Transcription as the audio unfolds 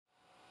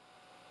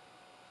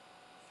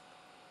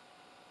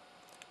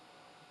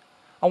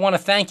I want to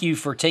thank you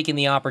for taking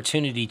the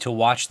opportunity to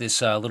watch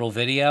this little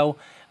video.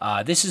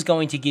 This is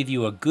going to give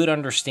you a good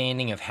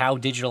understanding of how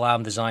Digital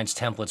Album Design's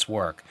templates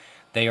work.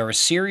 They are a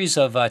series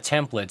of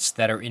templates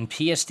that are in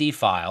PSD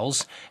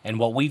files, and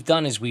what we've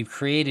done is we've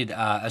created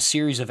a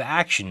series of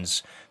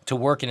actions to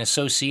work in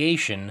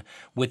association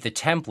with the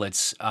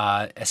templates.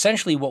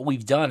 Essentially what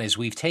we've done is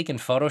we've taken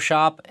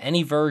Photoshop,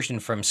 any version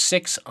from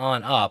 6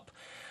 on up,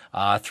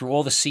 through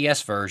all the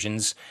CS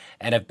versions,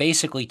 and have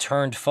basically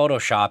turned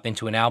Photoshop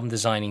into an album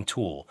designing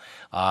tool.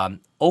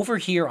 Over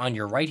here on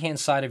your right-hand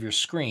side of your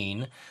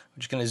screen, I'm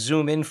just going to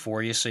zoom in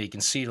for you so you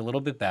can see it a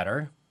little bit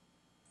better.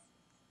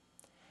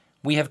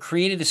 We have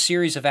created a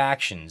series of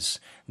actions.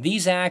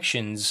 These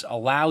actions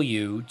allow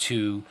you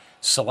to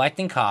select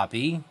and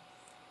copy.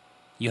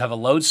 You have a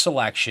load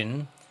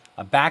selection,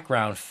 a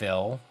background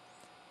fill.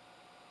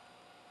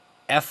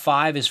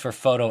 F5 is for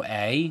photo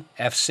A,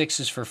 F6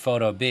 is for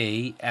photo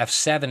B,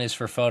 F7 is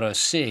for photo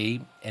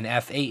C, and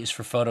F8 is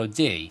for photo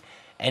D.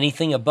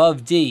 Anything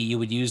above D, you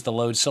would use the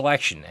load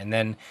selection. And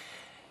then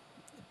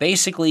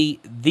basically,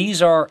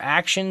 these are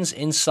actions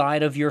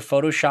inside of your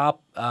Photoshop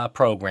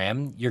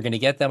program. You're going to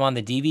get them on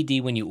the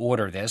DVD when you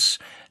order this.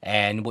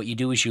 And what you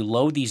do is you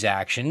load these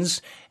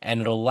actions,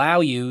 and it'll allow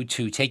you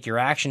to take your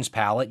actions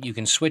palette. You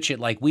can switch it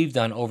like we've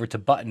done over to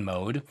button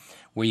mode,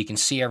 where you can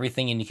see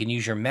everything and you can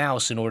use your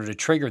mouse in order to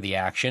trigger the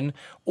action.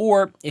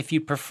 Or if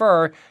you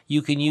prefer,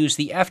 you can use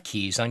the F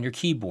keys on your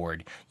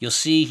keyboard. You'll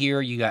see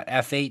here you got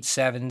F8,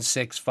 7,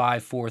 6,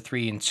 5, 4,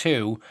 3, and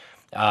 2.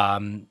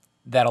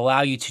 That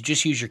allow you to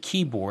just use your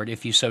keyboard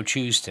if you so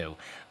choose to.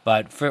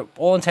 But for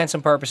all intents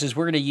and purposes,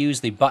 we're going to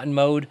use the button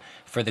mode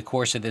for the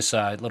course of this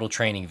little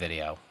training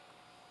video.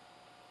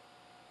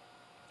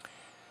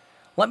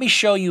 Let me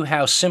show you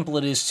how simple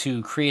it is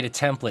to create a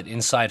template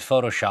inside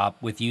Photoshop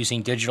with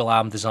using Digital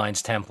Album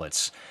Design's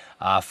templates.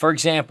 For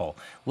example,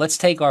 let's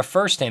take our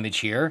first image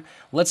here.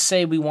 Let's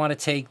say we want to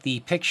take the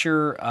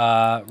picture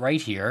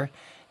right here.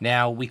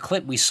 Now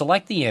we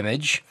select the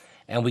image,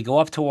 and we go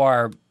up to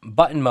our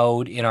button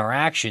mode in our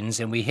actions,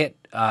 and we hit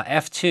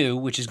F2,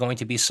 which is going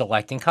to be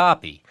select and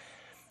copy.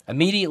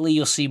 Immediately,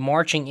 you'll see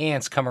marching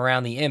ants come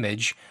around the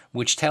image,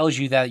 which tells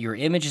you that your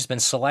image has been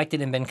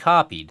selected and been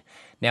copied.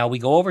 Now, we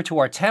go over to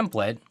our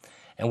template,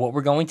 and what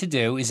we're going to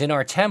do is in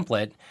our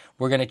template,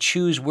 we're going to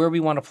choose where we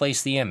want to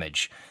place the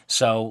image.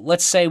 So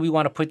let's say we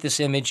want to put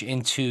this image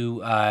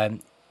into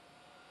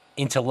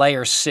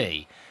layer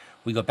C.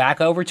 We go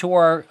back over to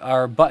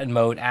our button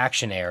mode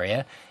action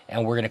area,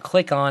 and we're going to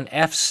click on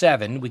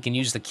F7. We can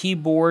use the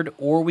keyboard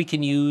or we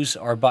can use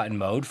our button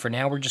mode. For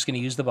now, we're just going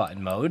to use the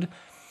button mode.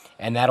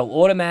 And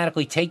that'll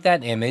automatically take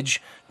that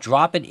image,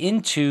 drop it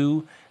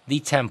into the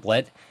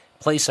template,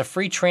 place a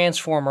free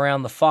transform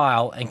around the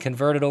file, and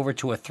convert it over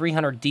to a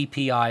 300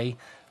 dpi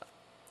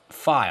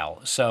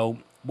file. So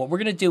what we're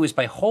going to do is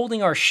by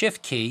holding our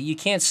Shift key, you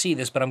can't see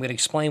this, but I'm going to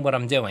explain what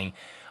I'm doing.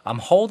 I'm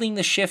holding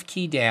the Shift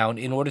key down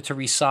in order to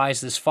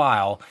resize this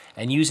file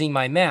and using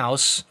my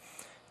mouse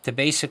to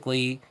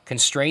basically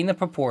constrain the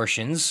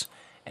proportions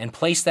and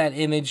place that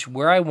image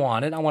where I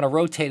want it. I want to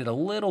rotate it a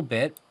little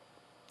bit.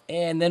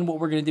 And then what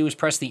we're going to do is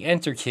press the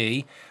Enter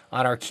key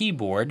on our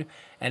keyboard,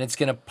 and it's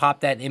going to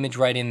pop that image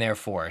right in there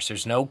for us.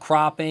 There's no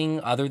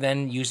cropping other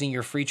than using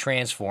your free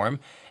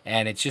transform,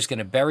 and it's just going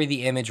to bury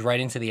the image right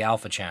into the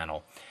alpha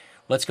channel.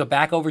 Let's go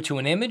back over to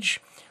an image.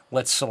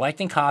 Let's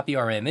select and copy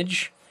our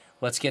image.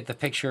 Let's get the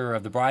picture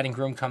of the bride and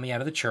groom coming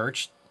out of the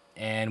church.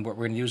 And what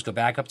we're going to do is go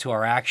back up to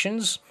our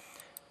actions.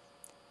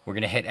 We're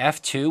going to hit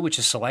F2, which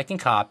is select and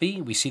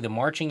copy. We see the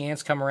marching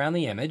ants come around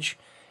the image.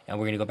 And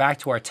we're going to go back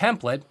to our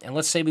template. And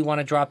let's say we want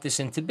to drop this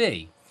into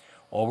B.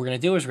 All we're going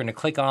to do is we're going to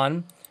click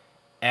on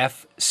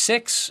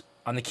F6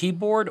 on the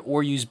keyboard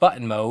or use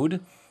button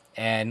mode.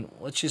 And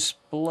let's just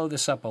blow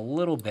this up a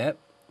little bit.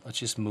 Let's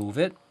just move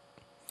it.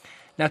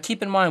 Now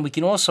keep in mind, we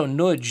can also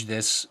nudge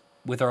this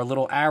with our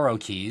little arrow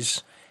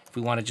keys. If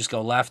we want to just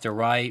go left or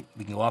right,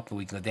 we can go up and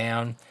we can go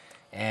down.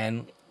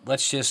 And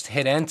let's just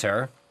hit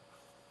enter.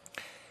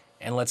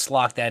 And let's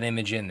lock that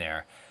image in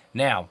there.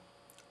 Now,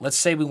 let's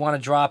say we want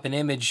to drop an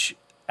image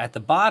at the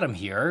bottom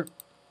here,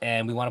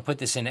 and we want to put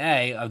this in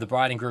A of the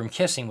bride and groom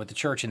kissing with the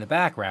church in the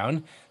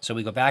background. So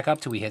we go back up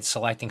till we hit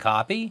select and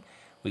copy.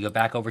 We go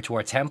back over to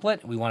our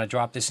template. We want to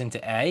drop this into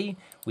A.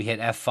 We hit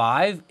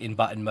F5 in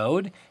button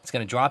mode. It's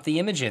going to drop the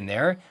image in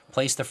there,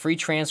 place the free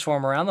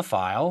transform around the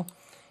file,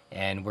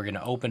 and we're going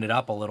to open it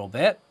up a little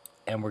bit,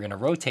 and we're going to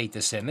rotate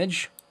this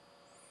image.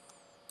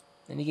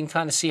 And you can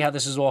kind of see how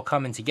this is all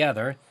coming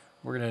together.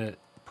 We're going to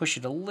push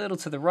it a little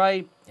to the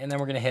right, and then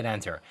we're going to hit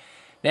enter.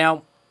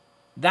 Now,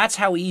 that's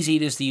how easy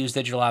it is to use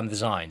Digital Album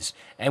Designs.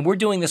 And we're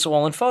doing this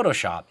all in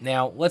Photoshop.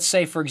 Now, let's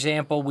say, for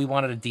example, we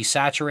wanted to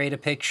desaturate a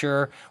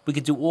picture. We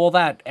could do all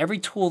that. Every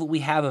tool that we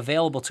have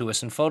available to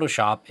us in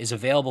Photoshop is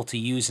available to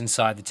use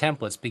inside the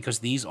templates because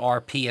these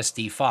are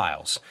PSD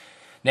files.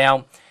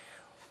 Now,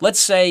 let's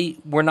say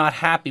we're not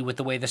happy with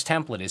the way this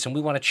template is and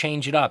we want to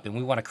change it up and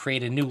we want to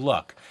create a new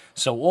look.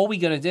 So all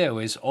we're going to do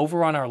is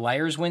over on our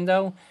layers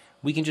window,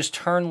 we can just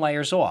turn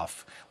layers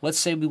off. Let's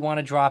say we want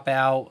to drop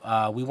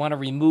out, we want to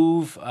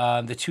remove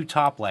the two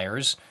top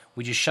layers.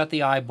 We just shut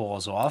the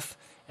eyeballs off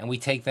and we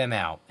take them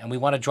out. And we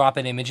want to drop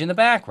an image in the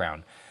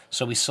background.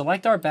 So we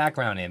select our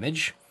background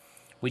image.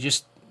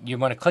 You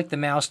want to click the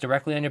mouse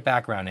directly on your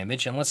background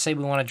image, and let's say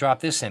we want to drop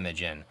this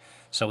image in.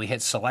 So we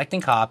hit select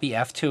and copy,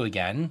 F2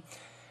 again,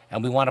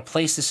 and we want to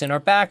place this in our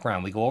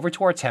background. We go over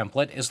to our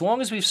template. As long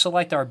as we've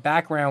selected our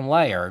background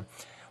layer,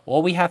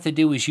 all we have to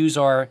do is use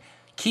our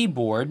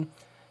keyboard,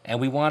 and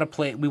we want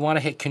to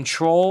hit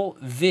Control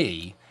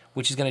V,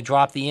 which is going to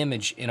drop the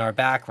image in our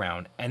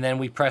background, and then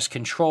we press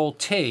Control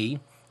T.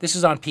 This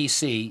is on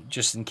PC,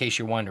 just in case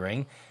you're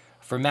wondering.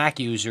 For Mac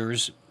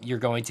users, you're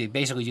going to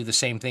basically do the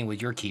same thing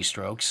with your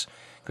keystrokes,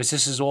 because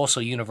this is also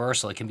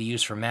universal. It can be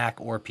used for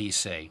Mac or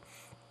PC.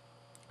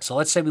 So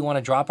let's say we want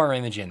to drop our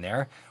image in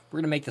there. We're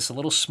going to make this a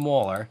little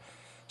smaller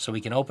so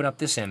we can open up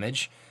this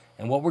image.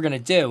 And what we're going to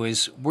do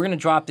is we're going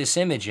to drop this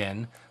image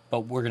in,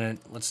 but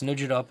let's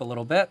nudge it up a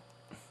little bit.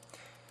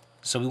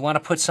 So we want to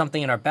put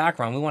something in our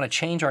background. We want to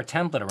change our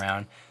template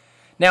around.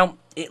 Now,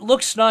 it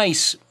looks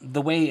nice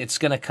the way it's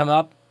going to come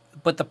up,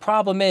 but the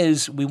problem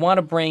is we want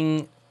to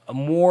bring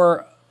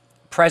more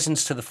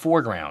presence to the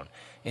foreground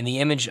in the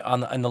image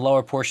in the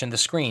lower portion of the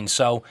screen.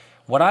 So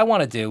what I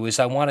want to do is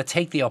I want to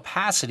take the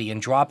opacity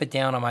and drop it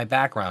down on my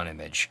background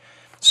image.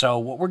 So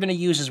what we're going to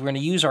use is we're going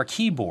to use our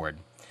keyboard.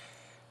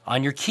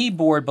 On your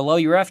keyboard below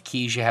your F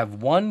keys, you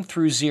have 1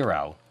 through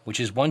 0,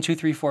 which is 1, 2,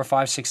 3, 4,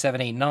 5, 6,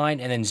 7, 8, 9,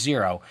 and then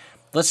 0.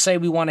 Let's say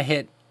we want to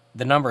hit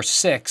the number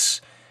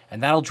 6,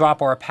 and that'll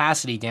drop our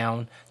opacity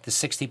down to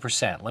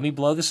 60%. Let me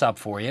blow this up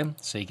for you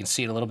so you can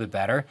see it a little bit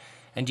better.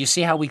 And you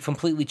see how we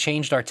completely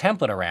changed our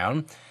template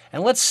around?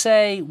 And let's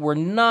say we're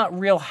not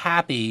real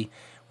happy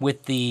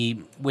with the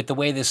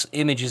way this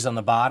image is on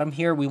the bottom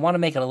here. We want to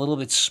make it a little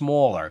bit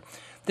smaller.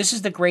 This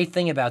is the great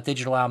thing about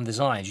digital album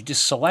designs. You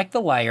just select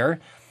the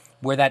layer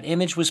where that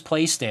image was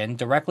placed in,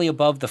 directly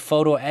above the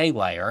photo A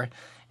layer,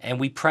 and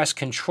we press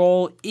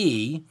Control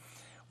E,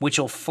 which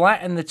will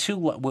flatten the two,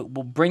 will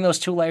bring those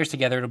two layers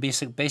together.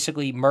 It'll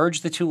basically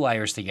merge the two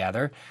layers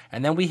together,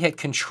 and then we hit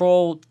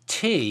Control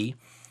T,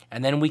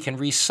 and then we can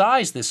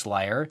resize this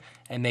layer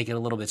and make it a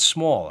little bit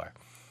smaller.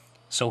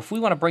 So if we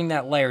want to bring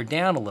that layer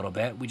down a little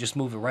bit, we just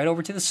move it right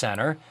over to the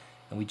center,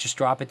 and we just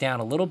drop it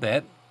down a little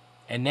bit,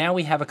 and now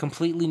we have a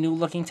completely new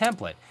looking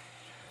template.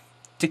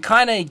 To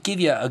kind of give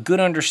you a good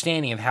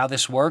understanding of how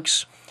this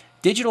works,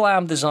 Digital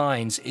Album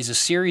Designs is a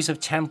series of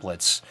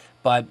templates,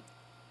 but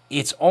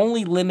it's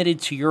only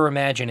limited to your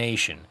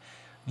imagination.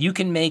 You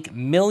can make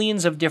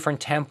millions of different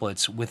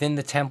templates within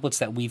the templates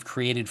that we've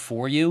created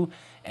for you,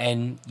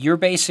 and you're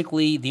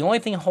basically, the only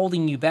thing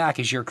holding you back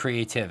is your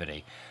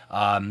creativity.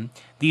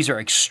 These are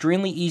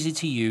extremely easy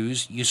to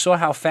use. You saw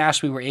how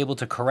fast we were able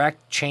to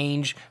correct,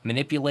 change,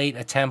 manipulate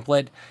a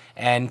template,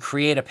 and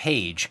create a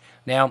page.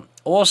 Now,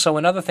 also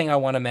another thing I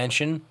want to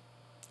mention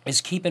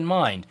is keep in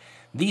mind,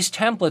 these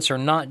templates are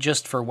not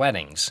just for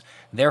weddings.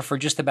 They're for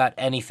just about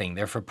anything.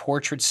 They're for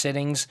portrait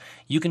sittings.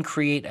 You can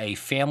create a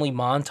family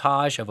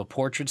montage of a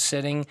portrait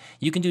sitting.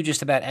 You can do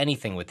just about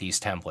anything with these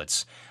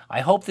templates.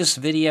 I hope this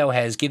video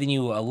has given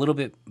you a little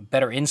bit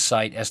better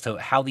insight as to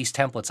how these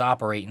templates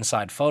operate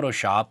inside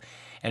Photoshop.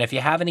 And if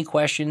you have any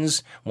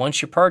questions,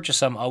 once you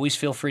purchase them, always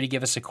feel free to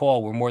give us a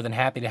call. We're more than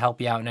happy to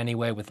help you out in any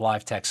way with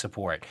live tech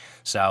support.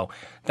 So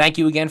thank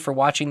you again for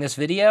watching this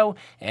video,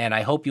 and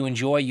I hope you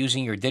enjoy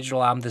using your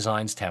Digital Album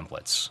Designs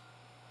templates.